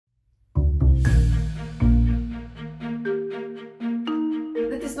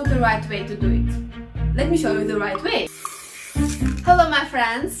right way to do it. Let me show you the right way. Hello my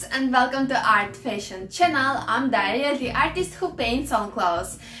friends and welcome to Art Fashion channel. I'm Daria, the artist who paints on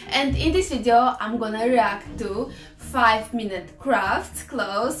clothes, and in this video I'm gonna react to 5-minute crafts,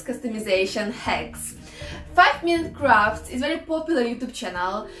 clothes customization hacks. 5-minute crafts is a very popular YouTube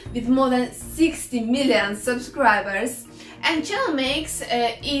channel with more than 60 million subscribers, and channel makes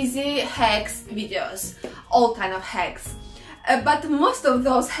easy hacks videos, all kind of hacks. But most of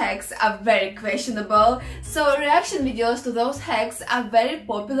those hacks are very questionable, so reaction videos to those hacks are very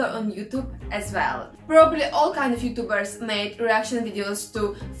popular on YouTube as well. Probably all kind of YouTubers made reaction videos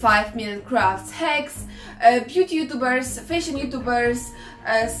to 5-minute crafts hacks, beauty YouTubers, fashion YouTubers,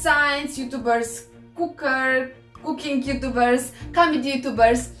 science YouTubers, cooking YouTubers, comedy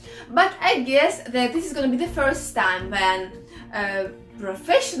YouTubers, but I guess that this is gonna be the first time when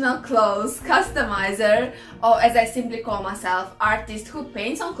professional clothes customizer, or as I simply call myself, artist who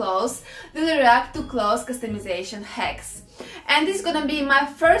paints on clothes, will react to clothes customization hacks. And this is gonna be my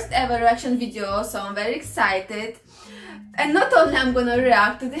first ever reaction video, so I'm very excited. And not only I'm gonna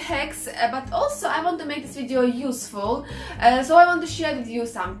react to the hacks, but also I want to make this video useful, so I want to share with you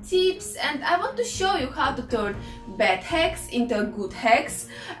some tips, and I want to show you how to turn bad hacks into good hacks,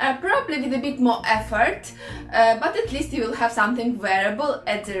 probably with a bit more effort, but at least you will have something wearable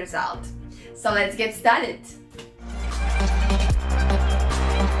as a result. So let's get started!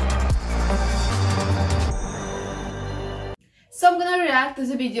 So I'm gonna react to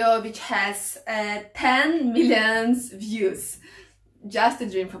the video which has 10 million views. Just a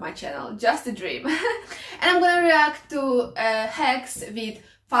dream for my channel, just a dream. And I'm gonna react to hacks with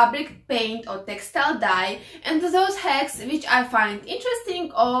fabric paint or textile dye, and to those hacks which I find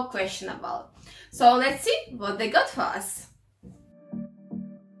interesting or questionable. So let's see what they got for us.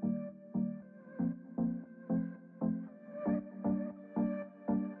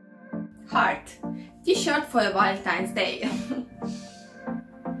 Heart. T-shirt for a Valentine's Day.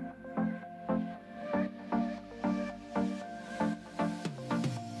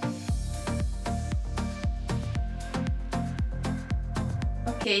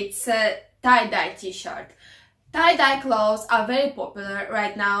 Okay, it's a tie-dye t-shirt. Tie-dye clothes are very popular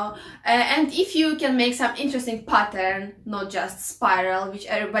right now, and if you can make some interesting pattern, not just spiral, which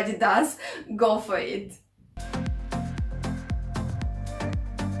everybody does, go for it.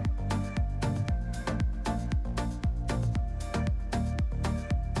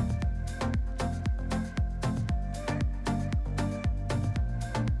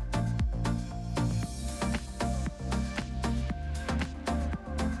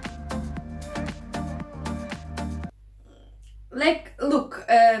 Like, look,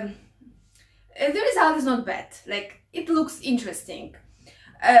 the result is not bad, like, it looks interesting,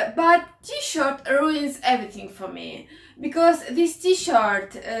 but t-shirt ruins everything for me, because this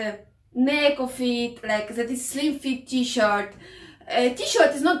t-shirt, neck of it, like that is slim fit t-shirt,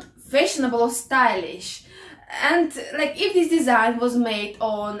 t-shirt is not fashionable or stylish, and like if this design was made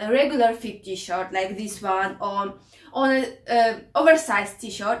on a regular fit t-shirt like this one, or on an oversized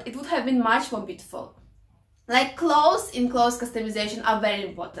t-shirt, it would have been much more beautiful. Like, clothes in clothes customization are very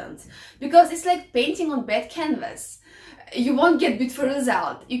important, because it's like painting on bad canvas. You won't get beautiful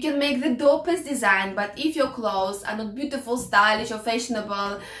result. You can make the dopest design, but if your clothes are not beautiful, stylish or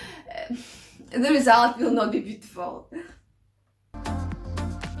fashionable, the result will not be beautiful.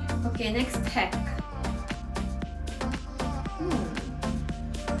 Okay, next hack.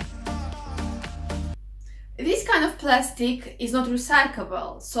 This kind of plastic is not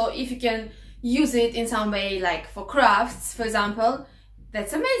recyclable, so if you can use it in some way, like for crafts, for example,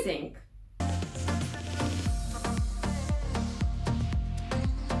 that's amazing.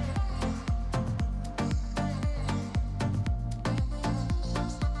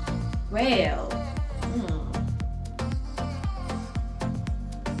 Well,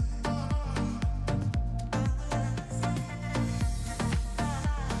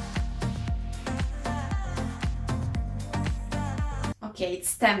 okay, it's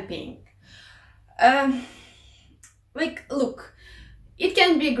stamping. Like, look, it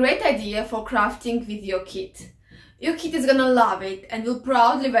can be a great idea for crafting with your kid. Your kid is gonna love it and will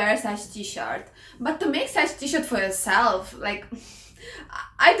proudly wear such t-shirt. But to make such t-shirt for yourself, like,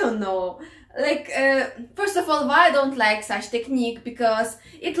 I don't know. Like, first of all, why I don't like such technique? Because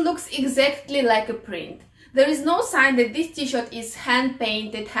it looks exactly like a print. There is no sign that this t-shirt is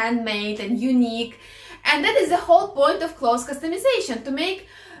hand-painted, handmade and unique. And that is the whole point of clothes customization, to make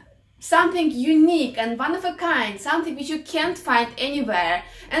something unique and one of a kind, something which you can't find anywhere,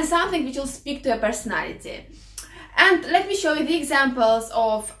 and something which will speak to your personality. And let me show you the examples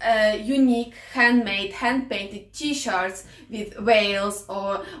of unique handmade, hand-painted t-shirts with whales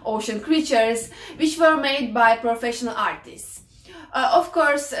or ocean creatures, which were made by professional artists. Of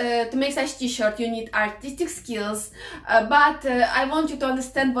course, to make such t-shirt you need artistic skills, but I want you to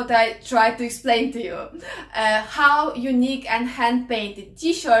understand what I try to explain to you. How unique and hand-painted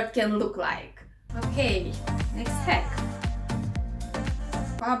t-shirt can look like. Okay, next hack.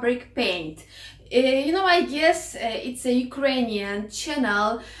 Fabric paint. I guess it's a Ukrainian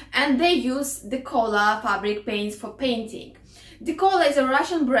channel and they use Decola fabric paints for painting. Decola is a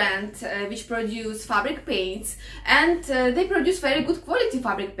Russian brand which produce fabric paints, and they produce very good quality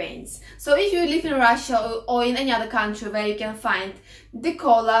fabric paints. So if you live in Russia or in any other country where you can find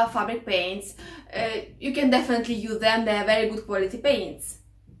Decola fabric paints, you can definitely use them. They are very good quality paints.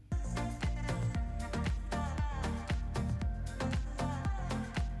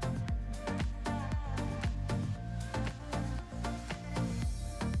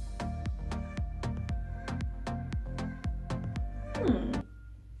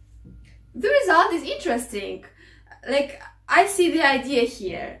 The result is interesting. Like, I see the idea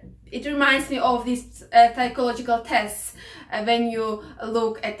here. It reminds me of these psychological tests when you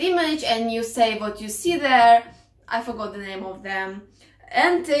look at image and you say what you see there. I forgot the name of them.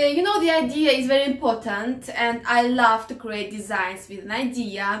 And the idea is very important, and I love to create designs with an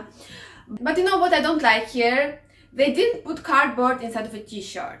idea. But you know what I don't like here? They didn't put cardboard inside of a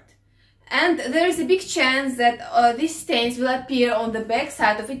t-shirt. And there is a big chance that these stains will appear on the back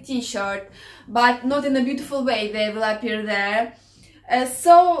side of a t-shirt, but not in a beautiful way. They will appear there.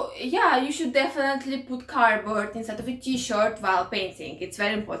 So yeah, you should definitely put cardboard inside of a t-shirt while painting. It's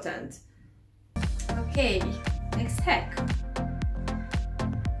very important. Okay, next hack.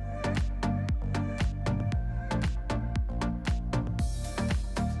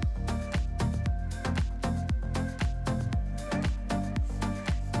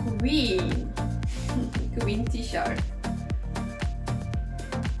 Queen t-shirt.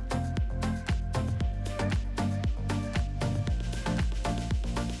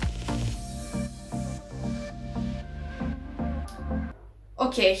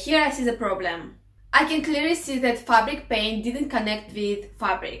 Okay, here I see the problem. I can clearly see that fabric paint didn't connect with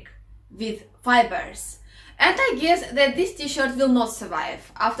fabric, with fibers. And I guess that this t-shirt will not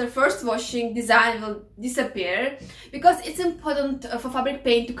survive. After first washing, design will disappear, because it's important for fabric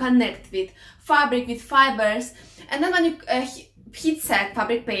paint to connect with fabric, with fibers. And then when you heat set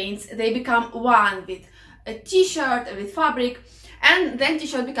fabric paints, they become one with a t-shirt, with fabric, and then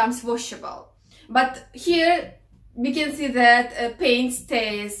t-shirt becomes washable. But here we can see that paint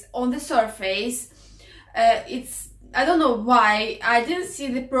stays on the surface. I don't know why. I didn't see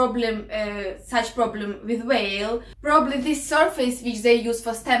the problem, such problem with whale. Probably this surface which they use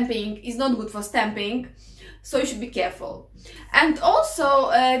for stamping is not good for stamping, so you should be careful. And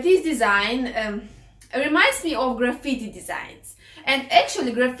also this design reminds me of graffiti designs. And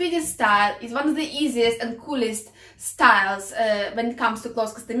actually graffiti style is one of the easiest and coolest styles when it comes to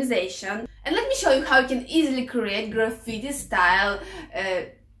clothes customization. And let me show you how you can easily create graffiti style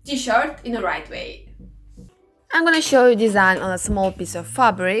t-shirt in the right way. I'm gonna show you design on a small piece of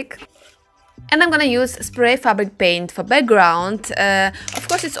fabric, and I'm gonna use spray fabric paint for background. Of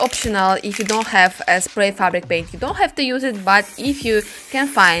course it's optional. If you don't have a spray fabric paint, you don't have to use it, but if you can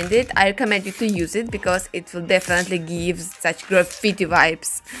find it, I recommend you to use it because it will definitely give such graffiti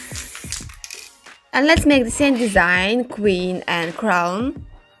vibes. And let's make the same design, queen and crown.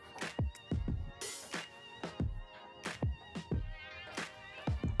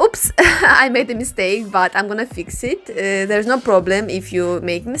 Oops, I made a mistake, but I'm gonna fix it. There's no problem. If you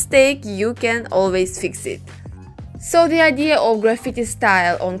make a mistake, you can always fix it. So the idea of graffiti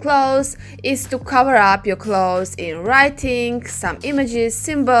style on clothes is to cover up your clothes in writing, some images,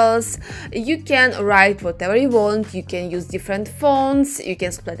 symbols. You can write whatever you want, you can use different fonts, you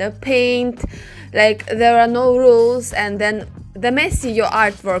can splatter paint. Like, there are no rules, and then the messier your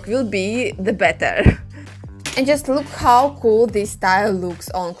artwork will be, the better. And just look how cool this style looks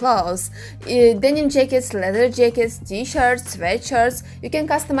on clothes. Denim jackets, leather jackets, t-shirts, sweatshirts. You can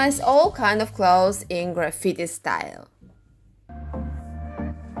customize all kind of clothes in graffiti style.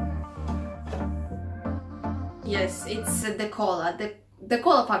 Yes, it's the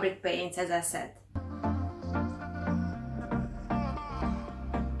Decola fabric paints, as I said.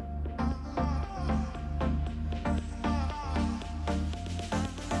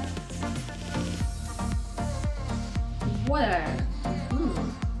 Water.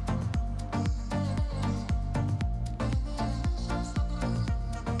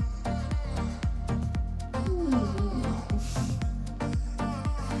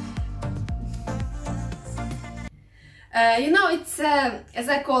 It's as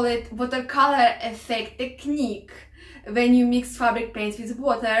I call it, watercolor effect technique when you mix fabric paints with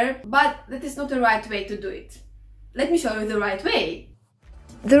water, but that is not the right way to do it. Let me show you the right way.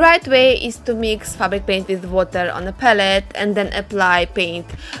 The right way is to mix fabric paint with water on a palette and then apply paint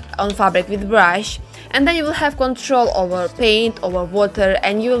on fabric with brush, and then you will have control over paint, over water,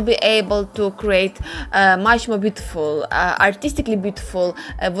 and you will be able to create a much more beautiful, artistically beautiful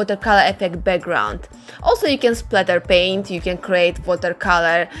watercolor effect background. Also, you can splatter paint, you can create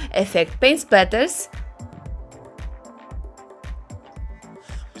watercolor effect paint splatters.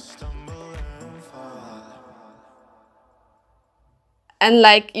 And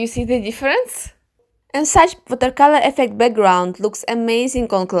like, you see the difference? And such watercolor effect background looks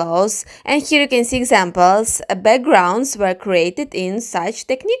amazing on clothes, and here you can see examples. Backgrounds were created in such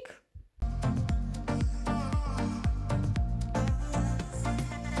technique.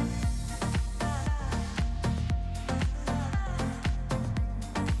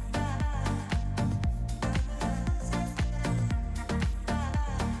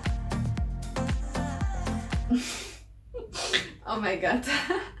 Oh my god.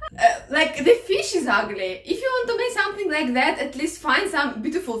 Like, the fish is ugly. If you want to make something like that, at least find some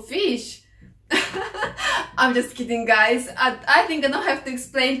beautiful fish. I'm just kidding, guys. I think I don't have to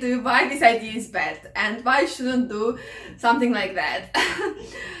explain to you why this idea is bad and why you shouldn't do something like that.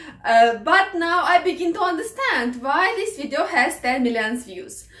 But now I begin to understand why this video has 10 million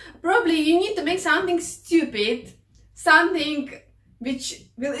views. Probably you need to make something stupid, something which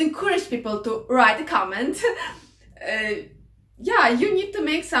will encourage people to write a comment. Yeah, you need to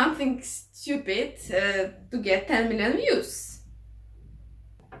make something stupid to get 10 million views.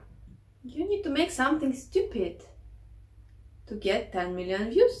 You need to make something stupid to get 10 million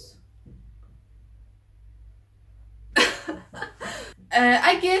views.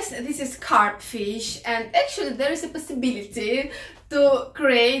 I guess this is carp fish, and actually there is a possibility to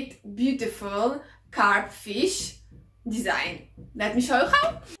create beautiful carp fish design. Let me show you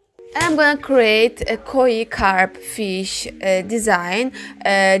how. I'm gonna create a koi carp fish design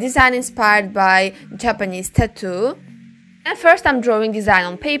inspired by Japanese tattoo. And first I'm drawing design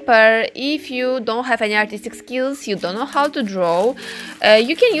on paper. If you don't have any artistic skills, you don't know how to draw,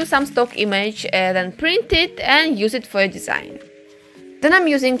 you can use some stock image, then print it and use it for your design. Then I'm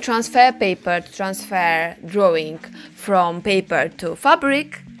using transfer paper to transfer drawing from paper to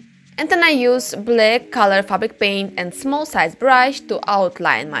fabric. And then I use black color fabric paint and small size brush to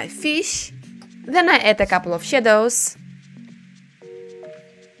outline my fish. Then I add a couple of shadows.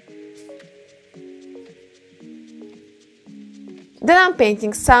 Then I'm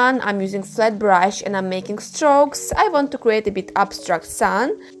painting sun. I'm using flat brush and I'm making strokes. I want to create a bit abstract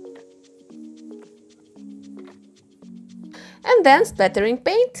sun. And then splattering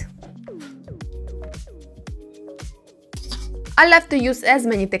paint. I love to use as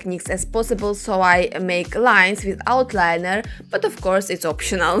many techniques as possible, so I make lines with outliner, but of course it's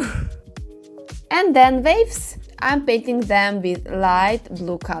optional. And then waves. I'm painting them with light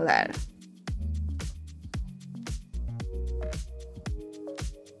blue color.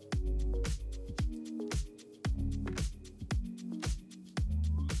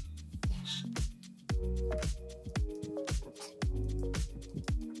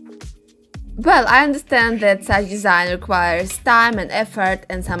 Well, I understand that such design requires time and effort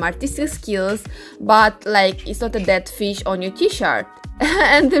and some artistic skills, but like, it's not a dead fish on your t-shirt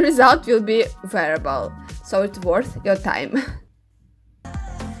and the result will be wearable, so it's worth your time.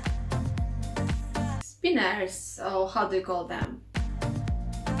 Spinners, oh, how do you call them?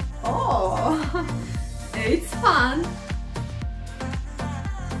 Oh, it's fun!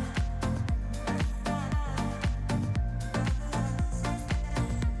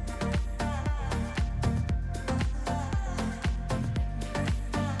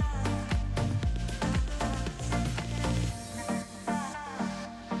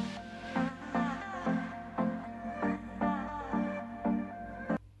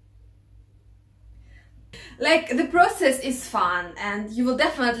 Like, the process is fun and you will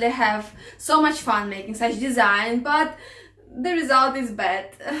definitely have so much fun making such design, but the result is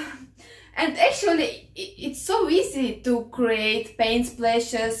bad. And actually it's so easy to create paint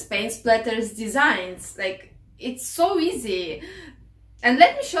splashes, paint splatters designs. Like, it's so easy. And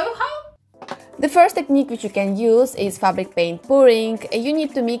let me show you how. The first technique which you can use is fabric paint pouring. You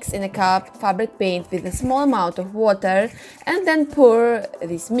need to mix in a cup fabric paint with a small amount of water and then pour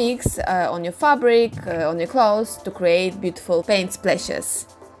this mix on your fabric, on your clothes, to create beautiful paint splashes.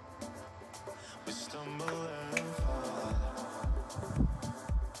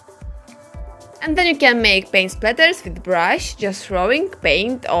 And then you can make paint splatters with brush, just throwing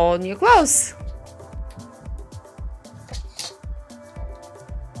paint on your clothes.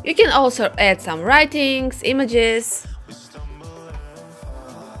 You can also add some writings, images.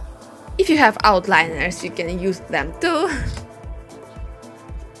 If you have outliners, you can use them too.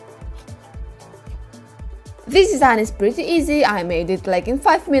 This design is pretty easy, I made it like in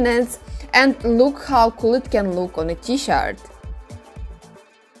 5 minutes, and look how cool it can look on a t-shirt.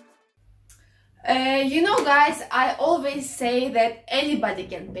 You know guys, I always say that anybody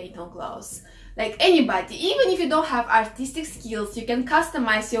can paint on clothes. Like anybody, even if you don't have artistic skills, you can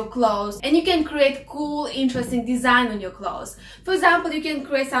customize your clothes and you can create cool, interesting design on your clothes. For example, you can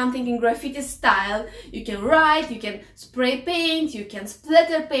create something in graffiti style, you can write, you can spray paint, you can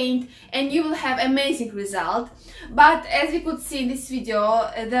splatter paint, and you will have amazing result. But as we could see in this video,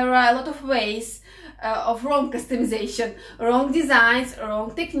 there are a lot of ways of wrong customization, wrong designs,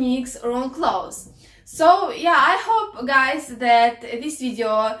 wrong techniques, wrong clothes. So yeah, I hope guys that this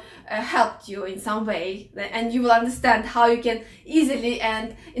video helped you in some way and you will understand how you can easily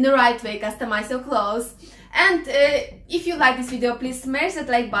and in the right way customize your clothes. And if you like this video, please smash that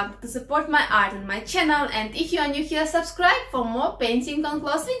like button to support my art and my channel, and if you are new here, subscribe for more painting on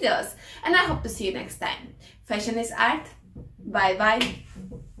clothes videos, and I hope to see you next time. Fashion is art. Bye bye.